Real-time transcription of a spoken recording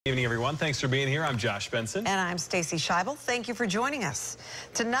Good evening, everyone. Thanks for being here. I'm Josh Benson. And I'm Stacy Scheibel. Thank you for joining us.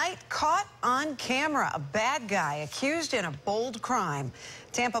 Tonight, caught on camera, a bad guy accused in a bold crime.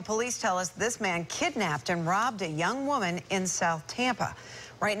 Tampa police tell us this man kidnapped and robbed a young woman in South Tampa.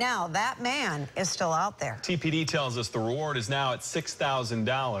 Right now, that man is still out there. TPD tells us the reward is now at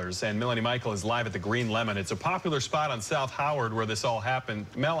 $6,000, and Melanie Michael is live at the Green Lemon. It's a popular spot on South Howard where this all happened.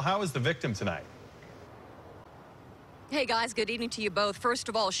 Mel, how is the victim tonight? Hey guys, good evening to you both. First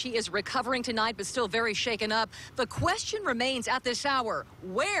of all, she is recovering tonight, but still very shaken up. The question remains at this hour,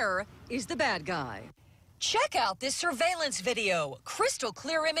 where is the bad guy? Check out this surveillance video. Crystal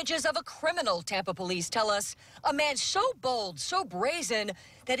clear images of a criminal, Tampa police tell us. A man so bold, so brazen,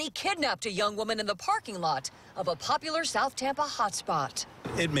 that he kidnapped a young woman in the parking lot of a popular South Tampa hotspot.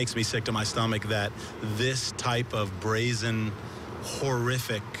 It makes me sick to my stomach that this type of brazen,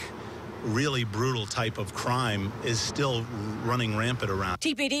 horrific, really brutal type of crime is still running rampant around.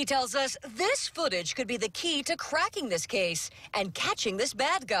 TPD tells us this footage could be the key to cracking this case and catching this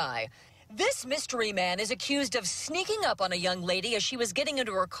bad guy. This mystery man is accused of sneaking up on a young lady as she was getting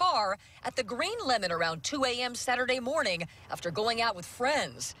into her car at the Green Lemon around 2 a.m. Saturday morning after going out with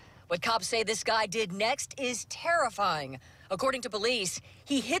friends. What cops say this guy did next is terrifying. According to police,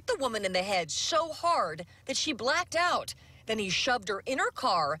 he hit the woman in the head so hard that she blacked out. Then he shoved her in her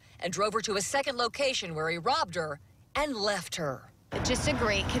car and drove her to a second location where he robbed her and left her. Just a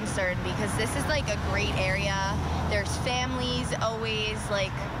great concern because this is like a great area. There's families always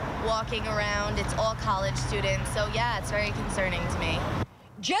like walking around. It's all college students. So yeah, it's very concerning to me.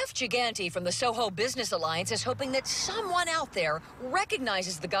 Jeff Gigante from the Soho Business Alliance is hoping that someone out there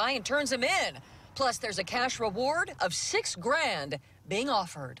recognizes the guy and turns him in. Plus, there's a cash reward of $6 grand being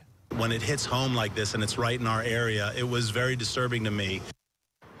offered. When it hits home like this and it's right in our area, it was very disturbing to me.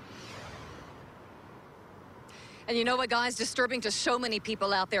 And you know what, guys? Disturbing to so many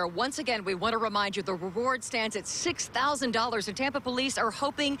people out there. Once again, we want to remind you the reward stands at $6,000. And Tampa police are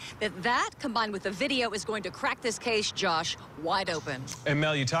hoping that combined with the video is going to crack this case, Josh, wide open. And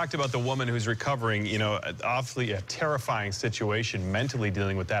Mel, you talked about the woman who's recovering, you know, awfully a terrifying situation, mentally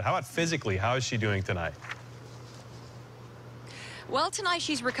dealing with that. How about physically? How is she doing tonight? Well, tonight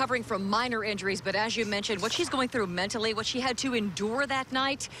she's recovering from minor injuries, but as you mentioned, what she's going through mentally, what she had to endure that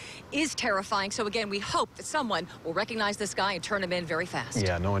night is terrifying. So again, we hope that someone will recognize this guy and turn him in very fast.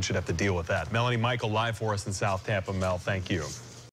 Yeah, no one should have to deal with that. Melanie Michael live for us in South Tampa. Mel, thank you.